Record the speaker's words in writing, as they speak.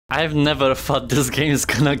I've never thought this game is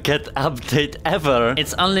gonna get update ever.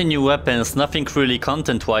 It's only new weapons, nothing really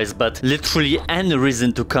content-wise, but literally any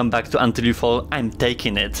reason to come back to Until You Fall, I'm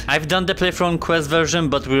taking it. I've done the playthrough on Quest version,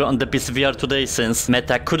 but we're on the PCVR today since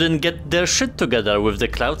Meta couldn't get their shit together with the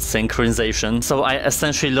cloud synchronization. So I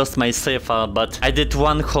essentially lost my save file, but I did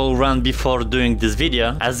one whole run before doing this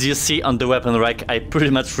video. As you see on the weapon rack, I pretty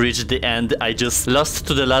much reached the end. I just lost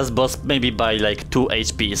to the last boss maybe by like 2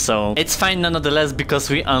 HP, so it's fine nonetheless because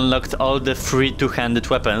we unlocked all the 3 two-handed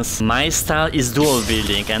weapons. My style is dual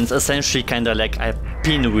wielding and essentially kinda like a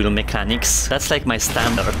pinwheel mechanics. That's like my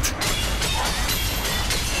standard.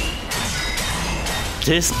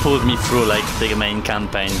 This pulled me through like the main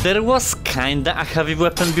campaign. There was kinda a heavy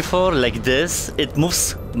weapon before, like this. It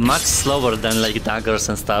moves much slower than like daggers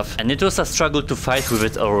and stuff, and it was a struggle to fight with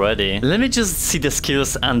it already. Let me just see the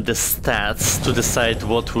skills and the stats to decide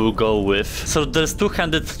what we'll go with. So there's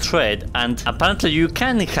two-handed trade, and apparently you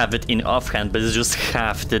can have it in offhand, but it's just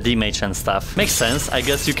half the damage and stuff. Makes sense. I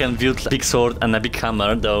guess you can wield a big sword and a big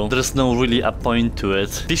hammer, though there's no really a point to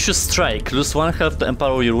it. Vicious Strike. Lose 1 health to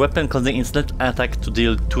empower your weapon, causing instant attack to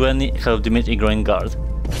deal 20 health damage ignoring guard.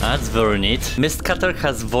 That's very neat. Mist Cutter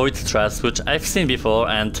has Void Thrust, which I've seen before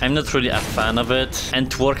and I'm not really a fan of it. And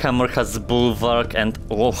Warhammer has Bulwark and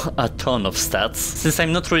a ton of stats. Since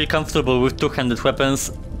I'm not really comfortable with two-handed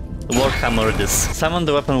weapons, Warhammer this. Summon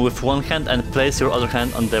the weapon with one hand and place your other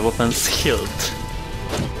hand on the weapon's hilt.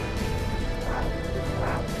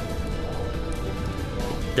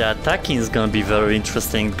 The attacking is gonna be very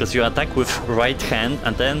interesting because you attack with right hand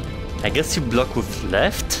and then I guess you block with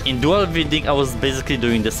left? In dual wielding I was basically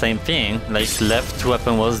doing the same thing, like left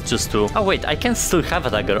weapon was just to... Oh wait, I can still have a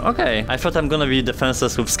dagger, okay. I thought I'm gonna be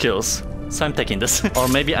defenseless with skills, so I'm taking this. Or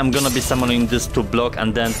maybe I'm gonna be summoning this to block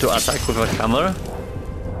and then to attack with a hammer.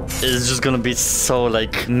 It's just gonna be so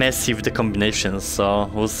like messy with the combinations, so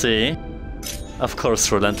we'll see. Of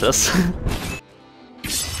course, relentless.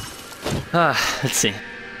 Let's see.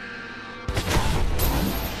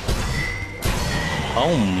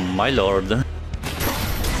 Oh my lord.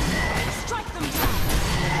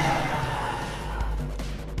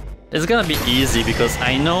 It's gonna be easy because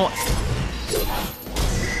I know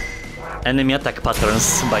enemy attack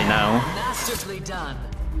patterns by now.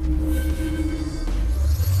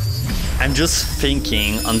 I'm just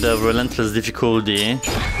thinking on the relentless difficulty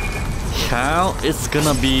how it's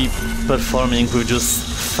gonna be performing with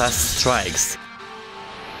just fast strikes.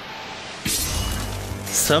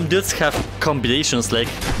 Some dudes have combinations like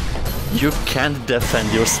you can't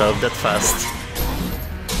defend yourself that fast.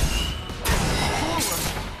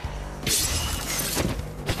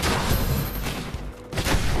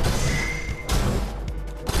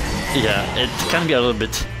 Yeah, it can be a little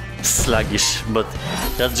bit sluggish, but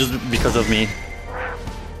that's just because of me.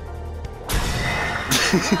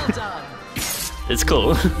 It's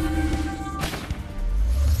cool.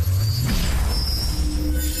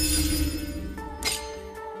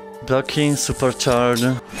 Blocking,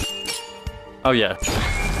 supercharge. Oh yeah.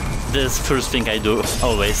 This first thing I do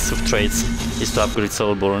always with trades is to upgrade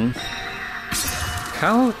Soulborn.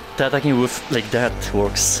 How the attacking with like that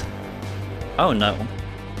works? Oh no.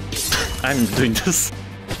 I'm doing this.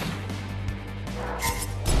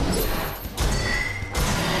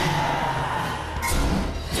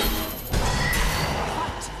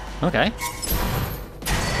 Okay.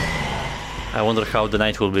 I wonder how the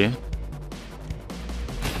night will be.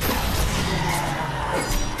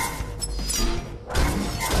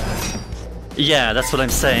 Yeah, that's what I'm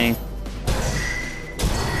saying.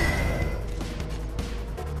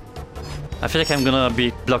 I feel like I'm gonna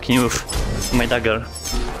be blocking you with my dagger.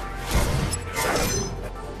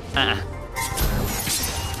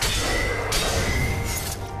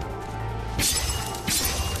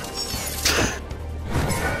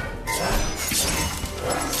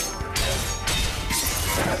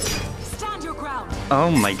 Stand your ground.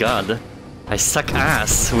 Oh my god. I suck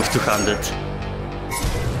ass with two-handed.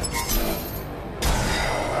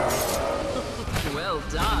 Well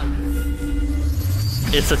done.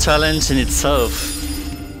 It's a challenge in itself.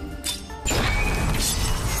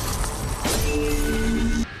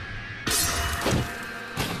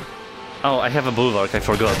 Oh, I have a bulwark, I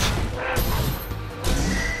forgot.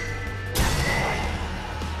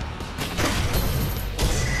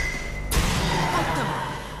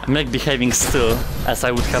 I'm like behaving still, as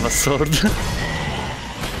I would have a sword.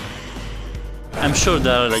 I'm sure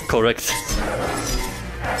there are like correct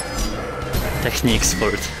techniques for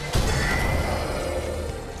it.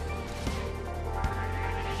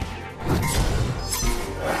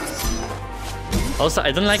 Also,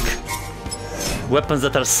 I don't like weapons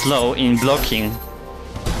that are slow in blocking.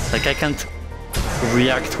 Like I can't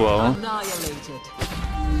react well. Annihilated.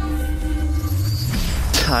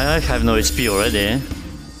 I have no HP already.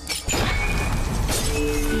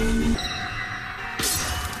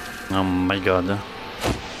 Oh my god.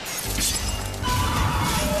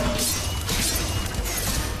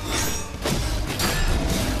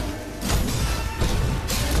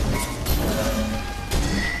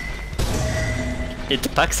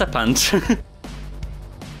 It packs a punch.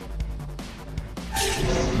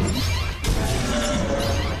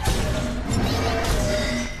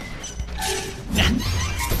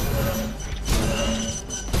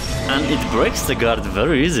 And it breaks the guard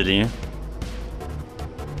very easily.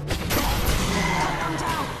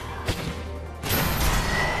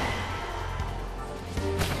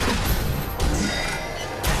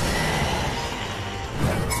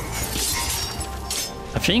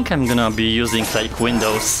 I think I'm gonna be using like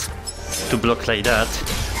windows to block like that.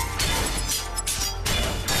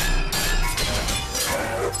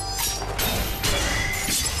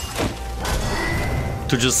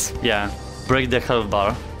 To just, yeah, break the health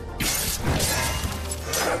bar.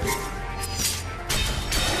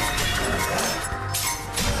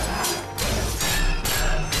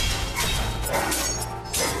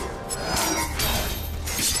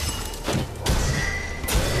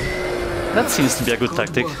 That seems to be a good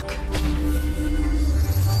tactic.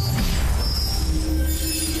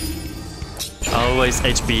 Always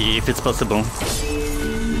HP if it's possible.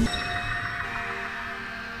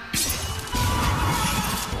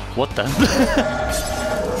 What the?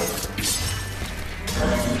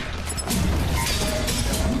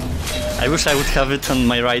 I wish I would have it on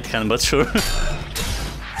my right hand, but sure.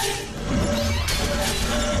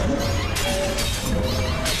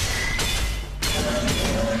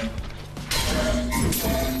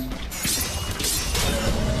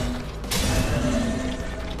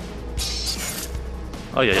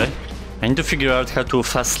 Oh yeah, yeah. I need to figure out how to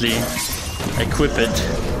fastly equip it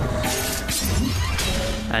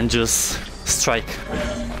and just strike.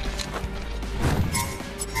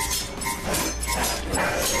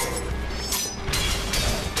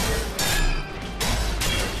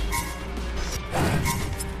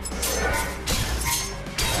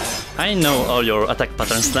 I know all your attack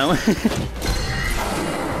patterns now.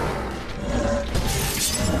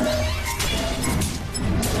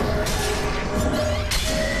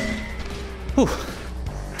 Whew.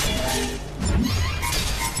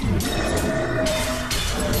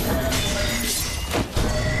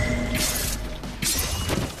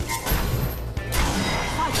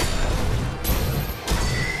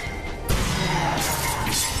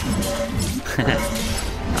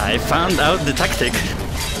 I found out the tactic.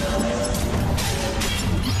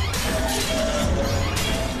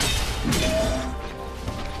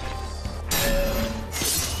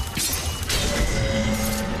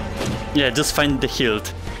 Yeah, just find the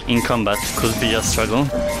hilt in combat could be a struggle.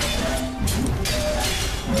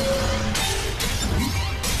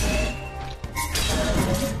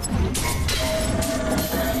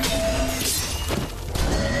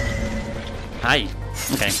 Hi.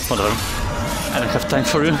 Okay, whatever. I don't have time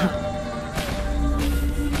for you.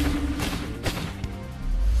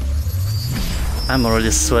 I'm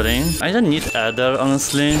already sweating. I don't need Adder,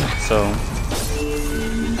 honestly, so...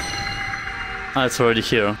 Oh, it's already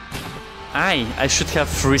here. I should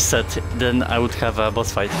have reset, then I would have a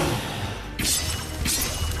boss fight.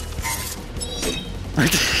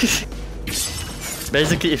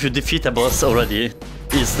 Basically, if you defeat a boss already,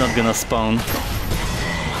 it's not gonna spawn.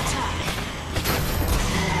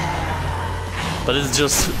 But it's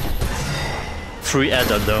just free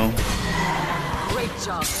Adder though. Great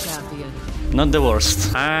job, champion. Not the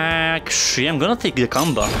worst. Actually, I'm gonna take the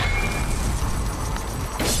combo.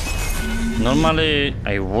 Normally,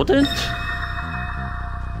 I wouldn't.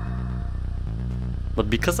 But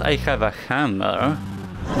because I have a hammer,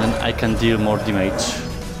 then I can deal more damage.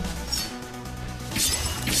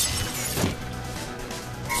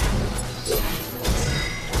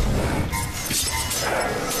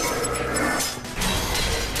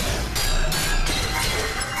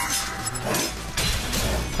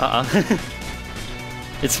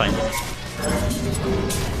 It's fine.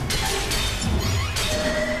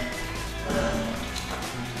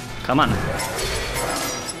 Come on.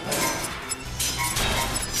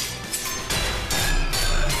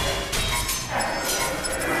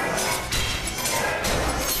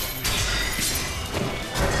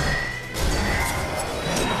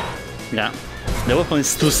 Yeah, the weapon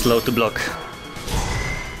is too slow to block.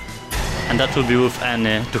 And that will be with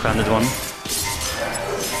any 200 one.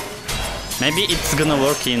 Maybe it's gonna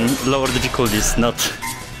work in lower difficulties, not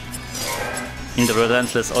in the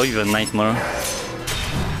Relentless or even Nightmare.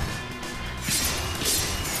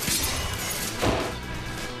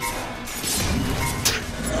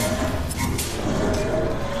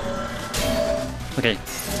 Okay.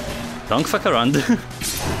 Don't fuck around.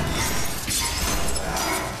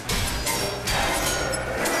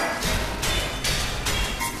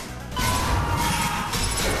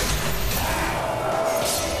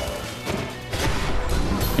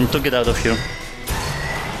 And to get out of here.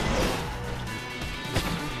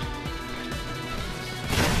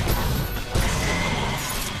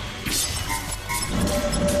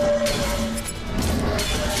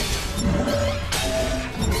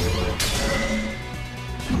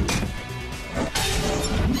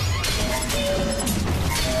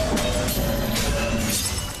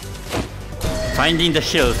 Finding the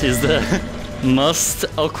health is the most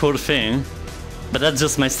awkward thing, but that's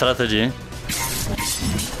just my strategy.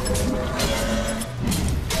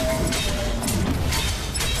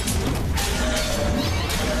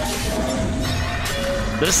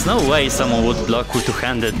 There's no way someone would block with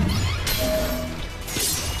two-handed.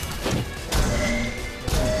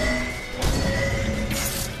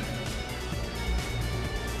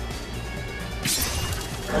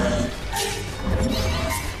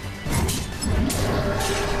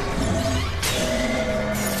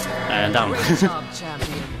 And down. Great job,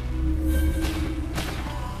 champion.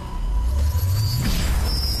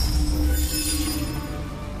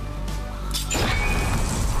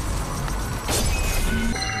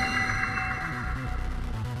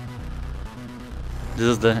 This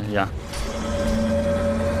is the, yeah.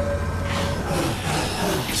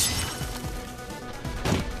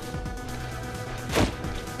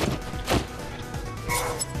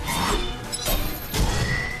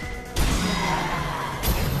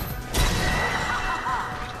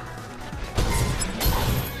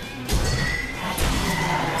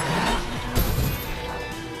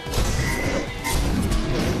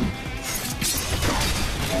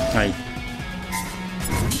 Right.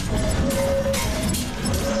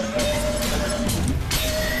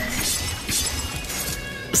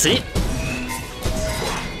 See?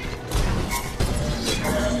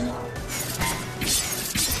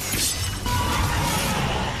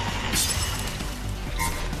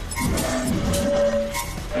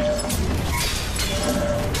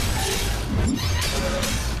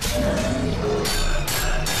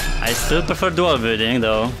 I still prefer dual wielding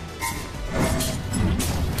though.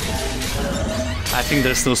 I think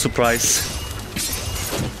there's no surprise.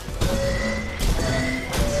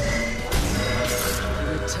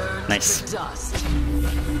 Nice.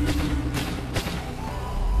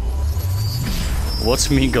 Watch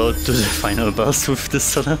me go to the final boss with this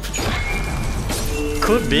setup.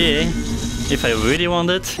 Could be, if I really want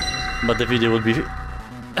it, but the video would be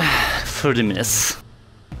 30 minutes.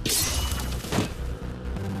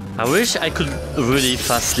 I wish I could really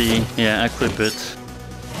fastly, yeah, equip it.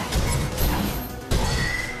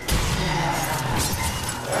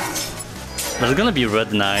 There's gonna be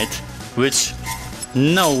Red Knight, which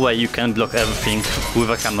no way you can block everything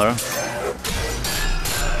with a hammer.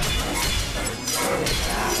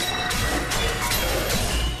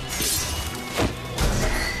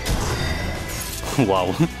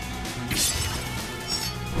 Wow.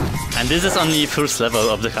 And this is only first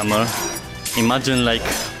level of the hammer. Imagine like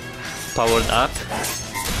powered up.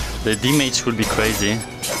 The damage will be crazy.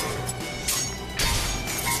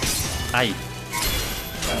 Aye.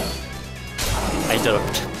 I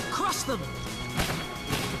dropped. Crush them.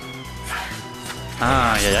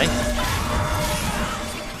 Ah, yeah, yeah.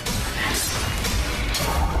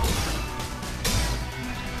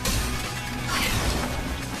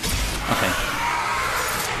 Okay.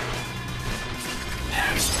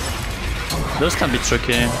 Those can be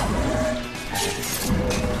tricky.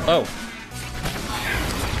 Oh.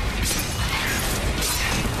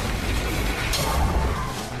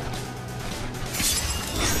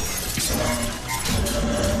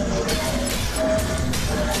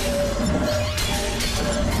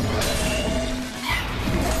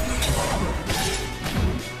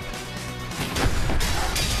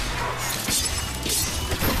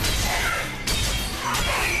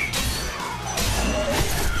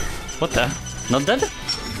 What the? Not dead?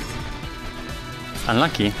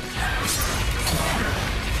 Unlucky.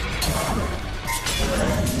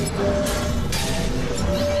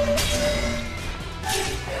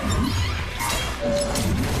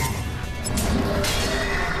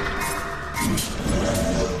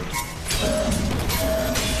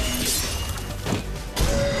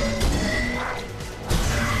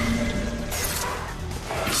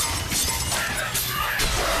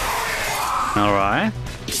 All right.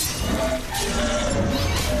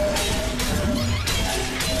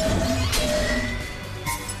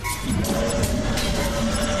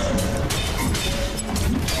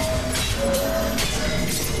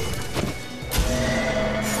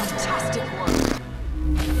 Fantastic work.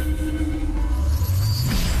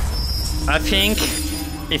 think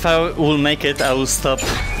if I will make it, I will stop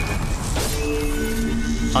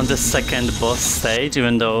on the second boss stage,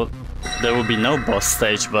 even though there will be no boss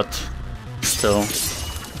stage, but still.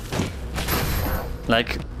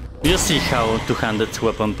 Like, you see how two-handed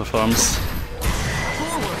weapon performs.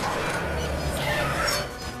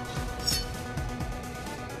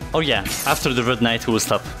 Oh yeah, after the Red Knight we'll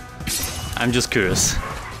stop. I'm just curious.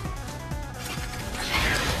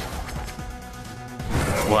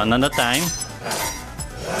 One at a time.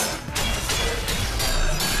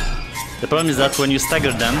 The problem is that when you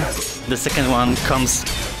stagger them, the second one comes...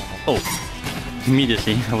 Oh,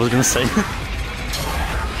 immediately, I was gonna say.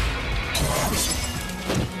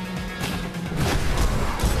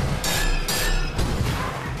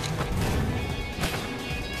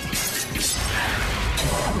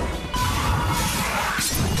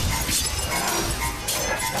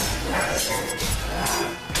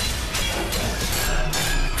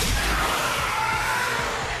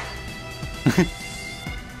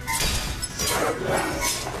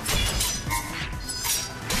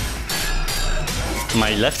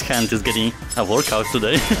 My left hand is getting a workout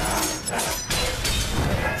today.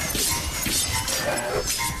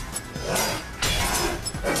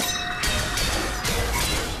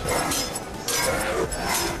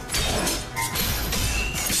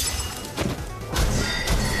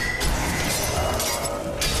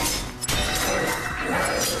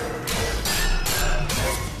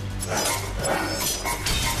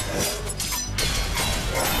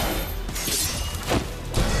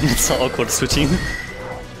 It's so awkward switching.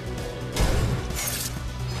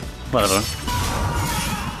 Whatever.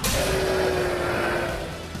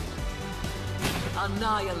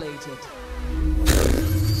 Annihilated.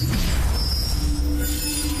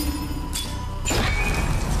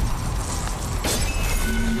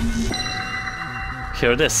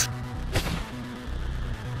 Here it is.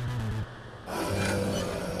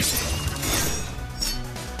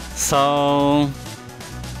 So...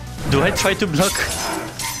 do I try to block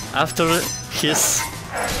after his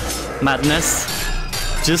madness?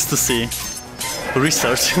 Just to see.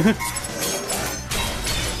 Research.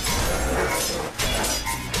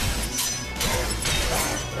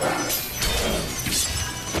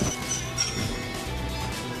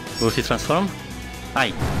 Will he transform?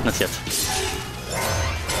 Aye, not yet.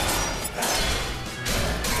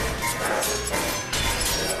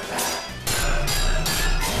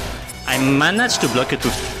 I managed to block it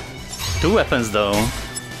with 2 weapons though.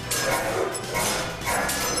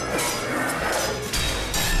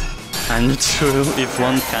 I'm not sure if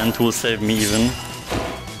one hand will save me even.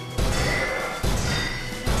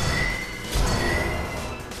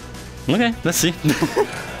 Okay, let's see.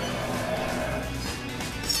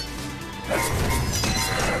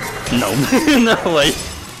 No, no way.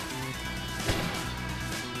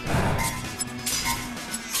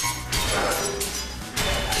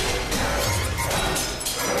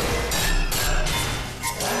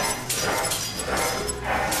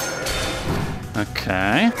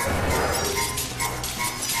 Okay.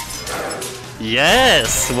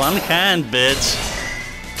 Yes! One hand, bitch!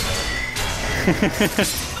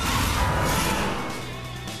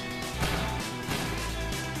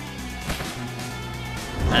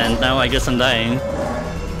 And now I guess I'm dying.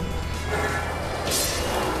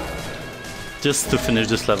 Just to finish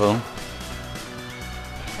this level.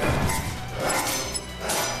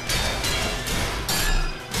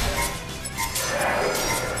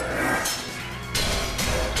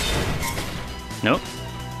 Nope.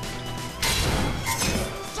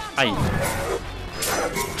 Aye.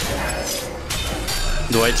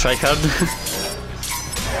 Do I try hard?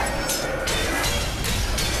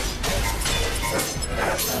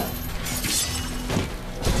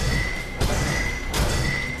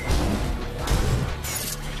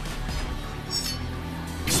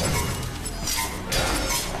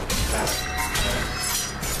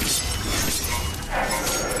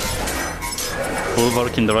 Will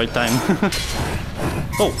work in the right time.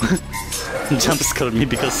 Oh! Jump scared me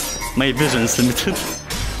because my vision is limited.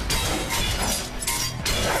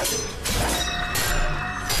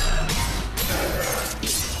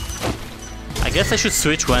 I guess I should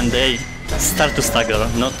switch when they start to stagger,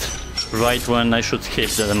 not right when I should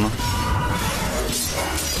hit them.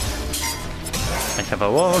 I have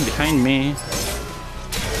a wall behind me.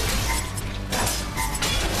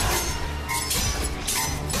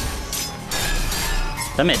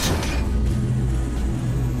 Damn it.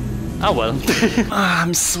 Oh well.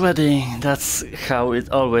 I'm sweaty. That's how it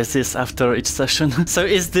always is after each session. So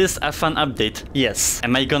is this a fun update? Yes.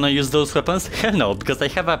 Am I gonna use those weapons? Hell no, because I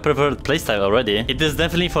have a preferred playstyle already. It is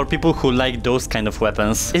definitely for people who like those kind of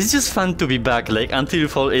weapons. It's just fun to be back. Like, Until You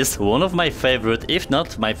Fall is one of my favorite, if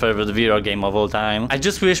not my favorite VR game of all time. I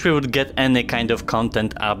just wish we would get any kind of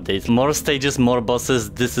content update. More stages, more bosses.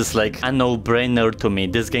 This is like a no-brainer to me.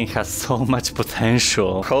 This game has so much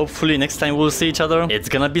potential. Hopefully next time we'll see each other, it's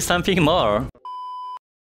gonna be something more.